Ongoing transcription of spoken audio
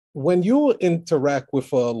when you interact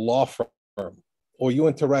with a law firm or you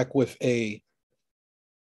interact with a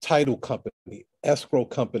title company, escrow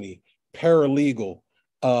company, paralegal,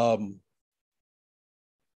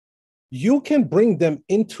 you can bring them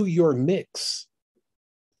into your mix.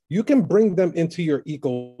 You can bring them into your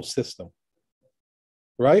ecosystem,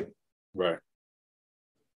 right? Right.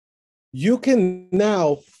 You can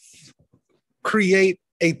now create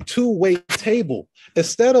a two-way table.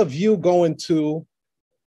 Instead of you going to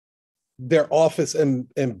their office and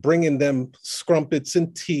bringing them scrumpets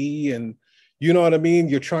and tea and, you know what I mean?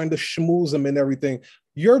 You're trying to schmooze them and everything.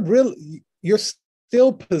 You're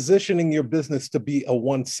still positioning your business to be a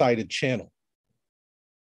one-sided channel.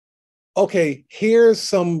 Okay, here's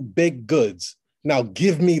some big goods. Now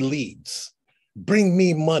give me leads. Bring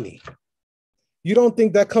me money. You don't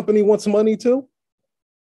think that company wants money too?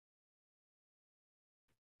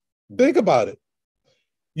 Think about it.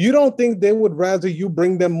 You don't think they would rather you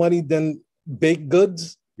bring them money than baked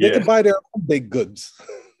goods? They can buy their own baked goods.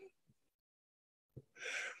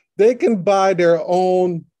 They can buy their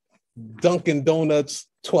own Dunkin' Donuts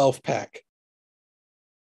 12-pack.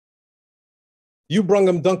 You bring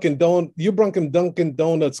them Dunkin'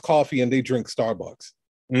 Donuts coffee and they drink Starbucks.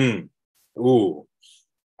 Ooh.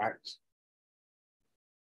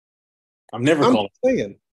 I'm never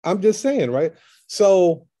calling. I'm just saying, right?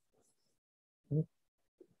 So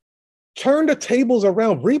turn the tables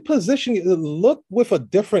around, reposition it, look with a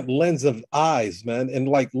different lens of eyes, man, and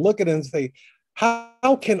like look at it and say,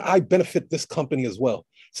 how can I benefit this company as well?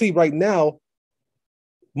 See, right now,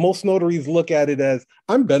 most notaries look at it as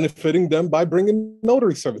I'm benefiting them by bringing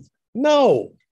notary service. No,